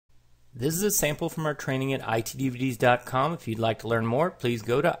This is a sample from our training at itdvds.com. If you'd like to learn more, please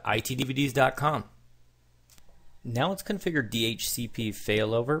go to itdvds.com. Now let's configure DHCP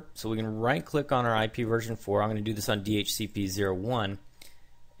Failover. So we can right click on our IP version 4. I'm going to do this on DHCP 01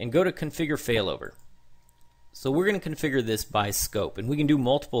 and go to Configure Failover. So we're going to configure this by scope, and we can do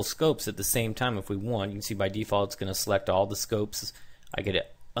multiple scopes at the same time if we want. You can see by default it's going to select all the scopes. I could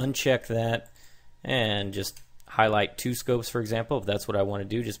uncheck that and just highlight 2 scopes, for example, if that's what I want to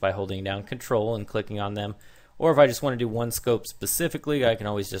do, just by holding down Control and clicking on them. Or if I just want to do one scope specifically, I can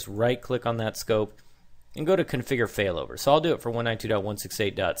always just right click on that scope and go to Configure Failover. So I'll do it for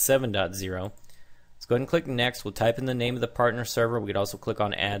 192.168.7.0. Let's go ahead and click Next. We'll type in the name of the partner server. We could also click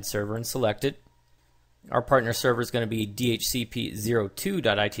on Add Server and select it. Our partner server is going to be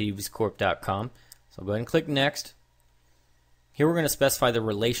dhcp02.itdvscorp.com. So I'll go ahead and click Next. Here we're going to specify the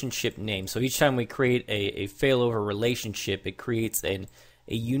relationship name. So each time we create a failover relationship, it creates a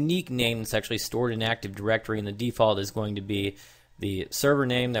unique name that's actually stored in Active Directory, and the default is going to be the server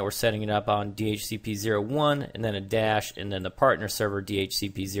name that we're setting it up on, DHCP01, and then a dash, and then the partner server,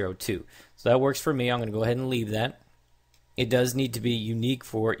 DHCP02. So that works for me. I'm going to go ahead and leave that. It does need to be unique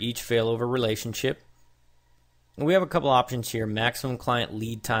for each failover relationship. And we have a couple options here: maximum client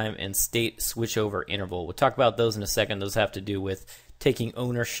lead time and state switchover interval. We'll talk about those in a second. Those have to do with taking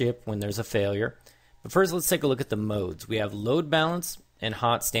ownership when there's a failure. But first, let's take a look at the modes. We have load balance and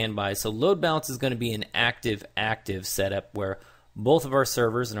hot standby. So load balance is going to be an active setup where both of our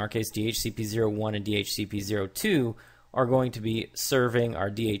servers, in our case DHCP01 and DHCP02, are going to be serving our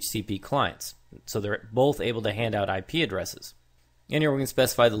DHCP clients. So they're both able to hand out IP addresses. And here we can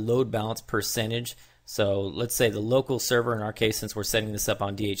specify the load balance percentage. So let's say the local server, in our case, since we're setting this up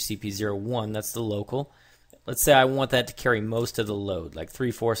on DHCP01, that's the local. Let's say I want that to carry most of the load, like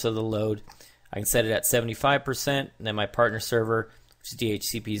 3/4 of the load. I can set it at 75%, and then my partner server, which is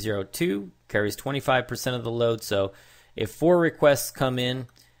DHCP02, carries 25% of the load. So if 4 requests come in,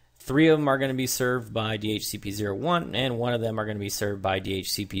 3 of them are going to be served by DHCP01, and 1 of them are going to be served by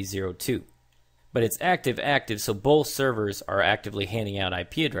DHCP02. But it's active, so both servers are actively handing out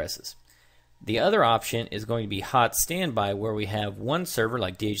IP addresses. The other option is going to be hot standby, where we have one server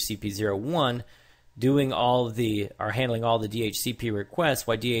like DHCP01 doing handling all the DHCP requests,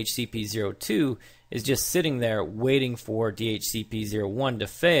 while DHCP02 is just sitting there waiting for DHCP01 to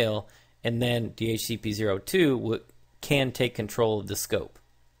fail, and then DHCP02 can take control of the scope.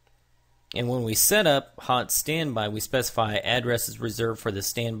 And when we set up hot standby, we specify addresses reserved for the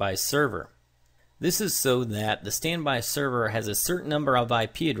standby server. This is so that the standby server has a certain number of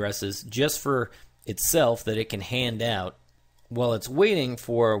IP addresses just for itself that it can hand out while it's waiting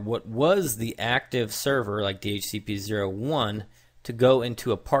for what was the active server, like DHCP01, to go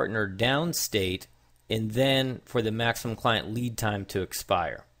into a partner down state, and then for the maximum client lead time to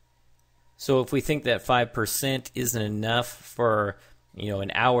expire. So if we think that 5% isn't enough for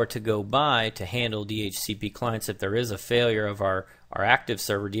an hour to go by to handle DHCP clients, if there is a failure of our active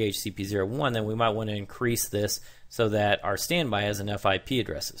server DHCP01, then we might want to increase this so that our standby has enough IP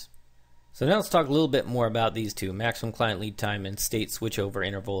addresses. So now let's talk a little bit more about these two, maximum client lead time and state switchover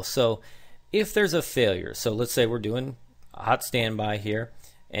interval. So if there's a failure, so let's say we're doing a hot standby here,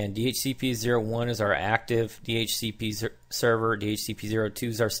 and DHCP01 is our active DHCP server, DHCP02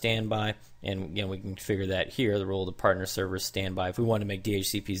 is our standby, and we can configure that here. The role of the partner server is standby. If we want to make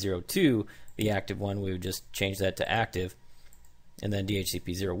DHCP02 the active one, we would just change that to active, and then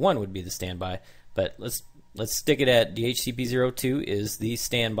DHCP01 would be the standby. But let's stick it at DHCP02 is the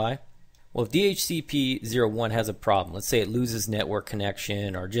standby. Well, if DHCP01 has a problem, let's say it loses network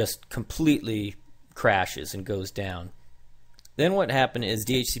connection or just completely crashes and goes down, then what happened is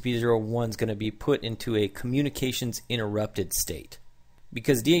DHCP01 is going to be put into a communications interrupted state,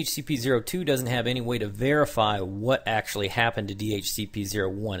 because DHCP02 doesn't have any way to verify what actually happened to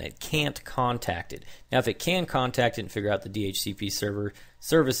DHCP01. It can't contact it. Now, if it can contact it and figure out the DHCP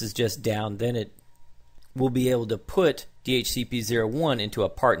service is just down, then it will be able to put DHCP01 into a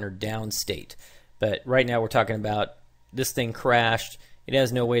partner down state. But right now we're talking about this thing crashed. It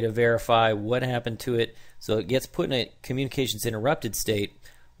has no way to verify what happened to it, so it gets put in a communications interrupted state.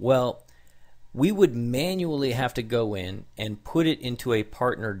 Well, we would manually have to go in and put it into a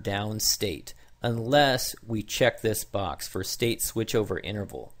partner down state unless we check this box for state switchover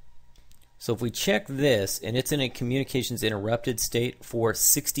interval. So if we check this and it's in a communications interrupted state for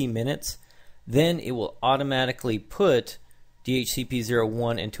 60 minutes, then it will automatically put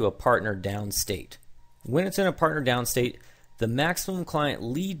DHCP01 into a partner down state. When it's in a partner down state, the maximum client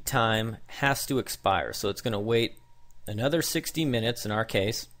lead time has to expire. So it's going to wait another 60 minutes in our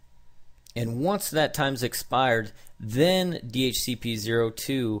case. And once that time's expired, then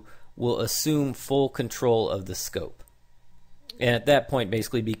DHCP02 will assume full control of the scope. And at that point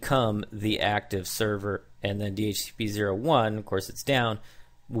basically become the active server, and then DHCP01, of course it's down,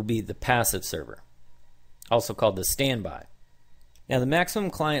 will be the passive server, also called the standby. Now the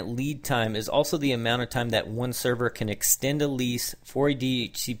maximum client lead time is also the amount of time that one server can extend a lease for a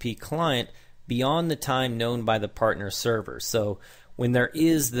DHCP client beyond the time known by the partner server. So when there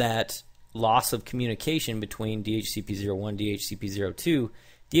is that loss of communication between DHCP01 and DHCP02,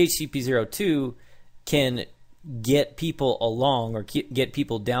 DHCP02 can get people along or get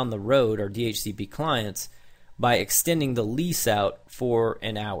people down the road, or DHCP clients, by extending the lease out for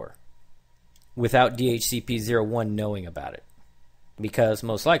an hour without DHCP01 knowing about it, because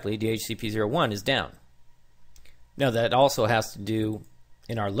most likely DHCP01 is down. Now that also has to do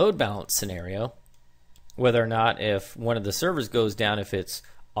in our load balance scenario, whether or not if one of the servers goes down, if it's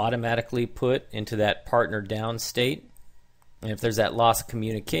automatically put into that partner down state, and if there's that loss of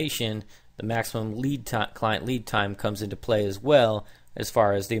communication, the maximum client lead time comes into play as well, as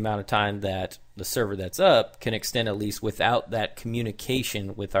far as the amount of time that the server that's up can extend a lease without that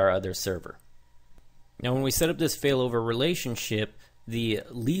communication with our other server. Now when we set up this failover relationship, the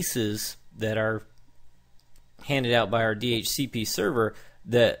leases that are handed out by our DHCP server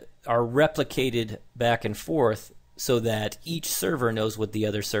that are replicated back and forth so that each server knows what the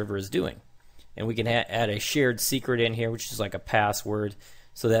other server is doing. And we can add a shared secret in here, which is like a password,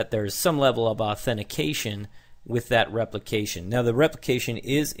 so that there's some level of authentication with that replication. Now the replication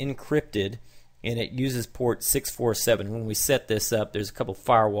is encrypted and it uses port 647. When we set this up, there's a couple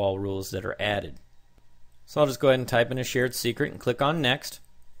firewall rules that are added. So I'll just go ahead and type in a shared secret and click on next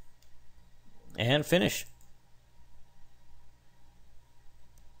and finish.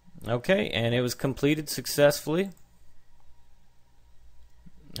 Okay, and it was completed successfully.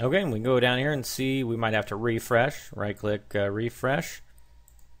 Okay, and we can go down here and see, we might have to refresh. Right click refresh,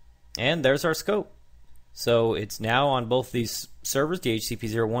 and there's our scope. So it's now on both these servers,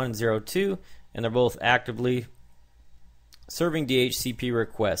 DHCP01 and 02, and they're both actively serving DHCP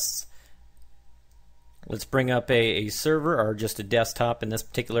requests. Let's bring up a server, or just a desktop in this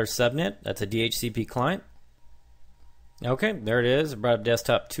particular subnet. That's a DHCP client. Okay, there it is. It brought up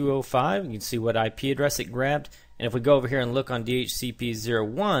desktop 205. You can see what IP address it grabbed. And if we go over here and look on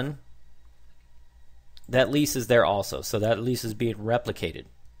DHCP01, that lease is there also. So that lease is being replicated.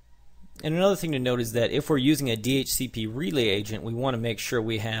 And another thing to note is that if we're using a DHCP relay agent, we want to make sure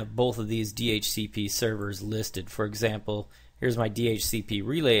we have both of these DHCP servers listed. For example, here's my DHCP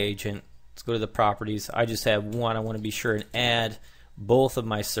relay agent. Let's go to the properties. I just have one. I want to be sure and add both of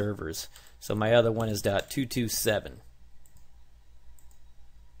my servers. So my other one is .227.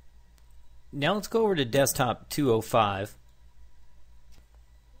 Now let's go over to desktop 205.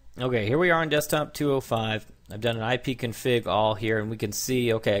 Okay, here we are on desktop 205. I've done an IP config all here, and we can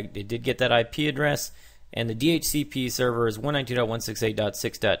see, okay, it did get that IP address, and the DHCP server is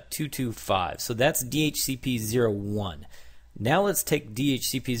 192.168.6.225. So that's DHCP01. Now let's take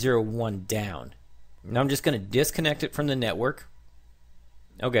DHCP01 down. Now I'm just going to disconnect it from the network.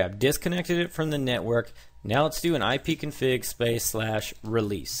 Okay, I've disconnected it from the network. Now let's do an IP config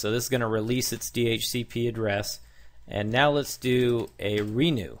 /release. So this is going to release its DHCP address. And now let's do a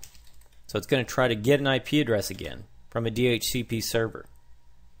renew. So it's going to try to get an IP address again from a DHCP server.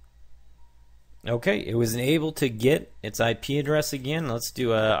 Okay, it was able to get its IP address again. Let's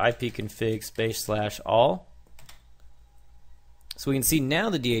do a IP config /all. So we can see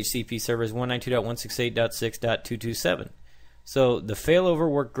now the DHCP server is 192.168.6.227. So the failover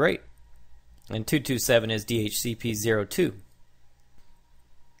worked great. And 227 is DHCP02.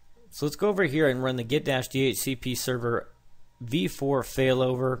 So let's go over here and run the get-DHCP server v4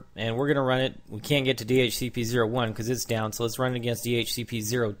 failover, and we're going to run it. We can't get to DHCP01 because it's down, so let's run it against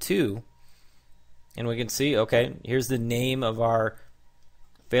DHCP02. And we can see, okay, here's the name of our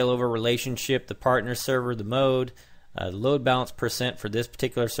failover relationship, the partner server, the mode, load balance percent for this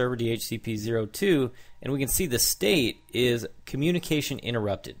particular server, DHCP02, and we can see the state is communication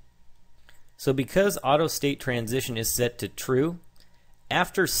interrupted. So because auto state transition is set to true,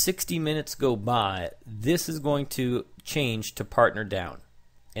 after 60 minutes go by, this is going to change to partner down.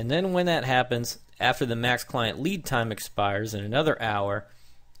 And then when that happens, after the max client lead time expires in another hour,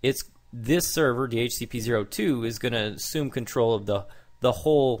 this server, DHCP02, is going to assume control of the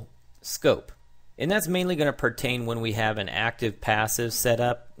whole scope. And that's mainly going to pertain when we have an active passive set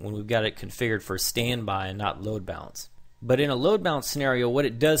up, when we've got it configured for standby and not load balance. But in a load balance scenario, what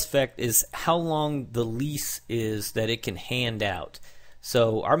it does affect is how long the lease is that it can hand out.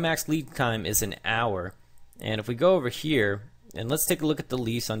 So our max lead time is an hour. And if we go over here, and let's take a look at the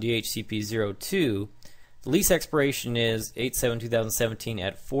lease on DHCP02, The lease expiration is 8/7/2017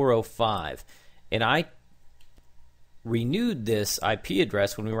 at 4:05, and I renewed this IP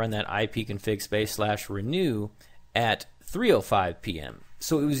address when we run that ipconfig space/renew at 3:05 p.m.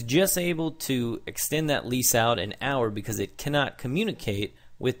 So it was just able to extend that lease out an hour because it cannot communicate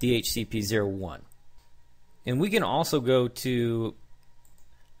with DHCP 01. And we can also go to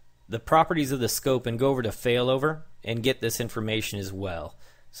the properties of the scope and go over to failover and get this information as well.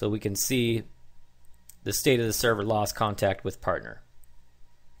 So we can see the state of the server lost contact with partner.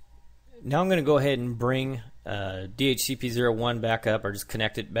 Now I'm going to go ahead and bring DHCP 01 back up, or just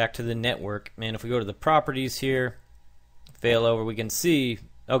connect it back to the network. And if we go to the properties here, failover, we can see,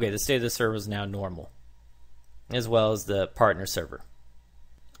 okay, the state of the server is now normal, as well as the partner server.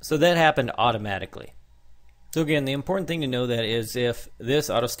 So that happened automatically. So again, the important thing to know that is if this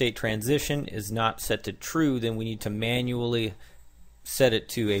auto state transition is not set to true, then we need to manually set it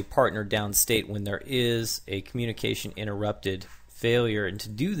to a partner down state when there is a communication interrupted failure. And to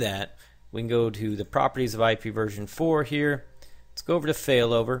do that, we can go to the properties of IP version 4 here. Let's go over to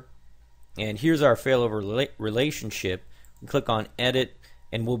failover, and here's our failover relationship. We click on edit,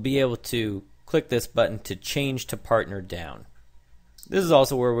 and we'll be able to click this button to change to partner down. This is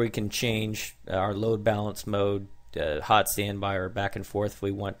also where we can change our load balance mode, hot standby, or back and forth if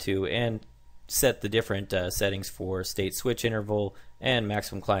we want to, and set the different settings for state switch interval and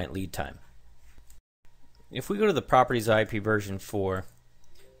maximum client lead time. If we go to the properties of IP version 4,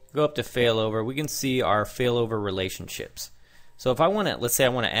 go up to failover, we can see our failover relationships. So if I want to, let's say I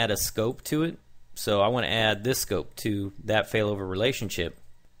want to add a scope to it, so I want to add this scope to that failover relationship,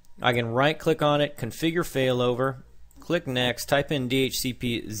 I can right click on it, configure failover, click next, type in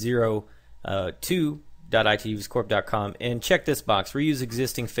dhcp02.itusecorp.com and check this box, reuse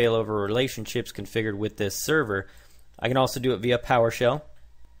existing failover relationships configured with this server. I can also do it via PowerShell.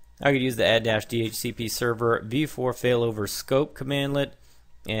 I could use the add-dhcp server v4 failover scope commandlet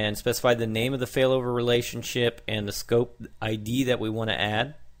and specify the name of the failover relationship and the scope ID that we want to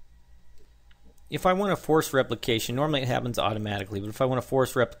add. If I want to force replication, normally it happens automatically, but if I want to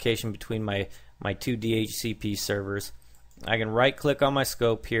force replication between my two DHCP servers, I can right click on my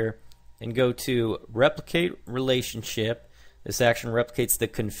scope here and go to replicate relationship. This action replicates the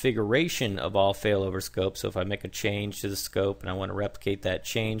configuration of all failover scopes. So if I make a change to the scope and I want to replicate that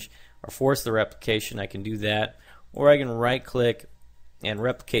change or force the replication, I can do that. Or I can right click and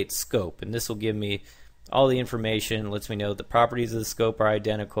replicate scope, and this will give me all the information, lets me know the properties of the scope are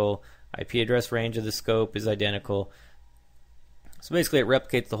identical, IP address range of the scope is identical. So basically it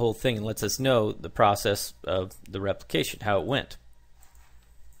replicates the whole thing and lets us know the process of the replication, how it went.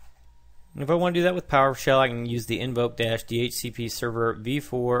 And if I want to do that with PowerShell, I can use the invoke-dhcp server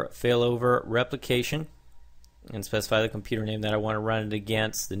v4 failover replication and specify the computer name that I want to run it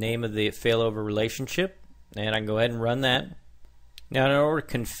against, the name of the failover relationship, and I can go ahead and run that. Now in order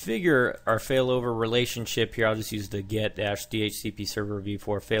to configure our failover relationship here, I'll just use the get-dhcp server v4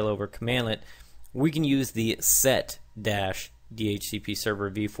 failover commandlet. We can use the set-dhcp server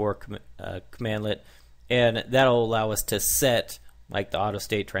v4 commandlet, and that'll allow us to set like the auto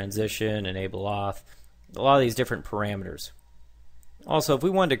state transition, enable auth, a lot of these different parameters. Also, if we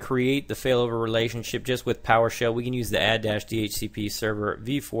wanted to create the failover relationship just with PowerShell, we can use the add-dhcp server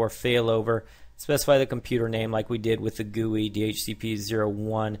v4 failover, specify the computer name like we did with the GUI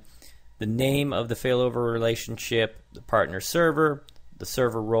DHCP01, the name of the failover relationship, the partner server, the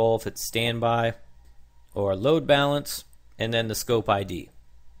server role if it's standby, or load balance, and then the scope ID.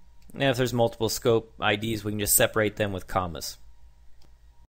 Now if there's multiple scope IDs, we can just separate them with commas.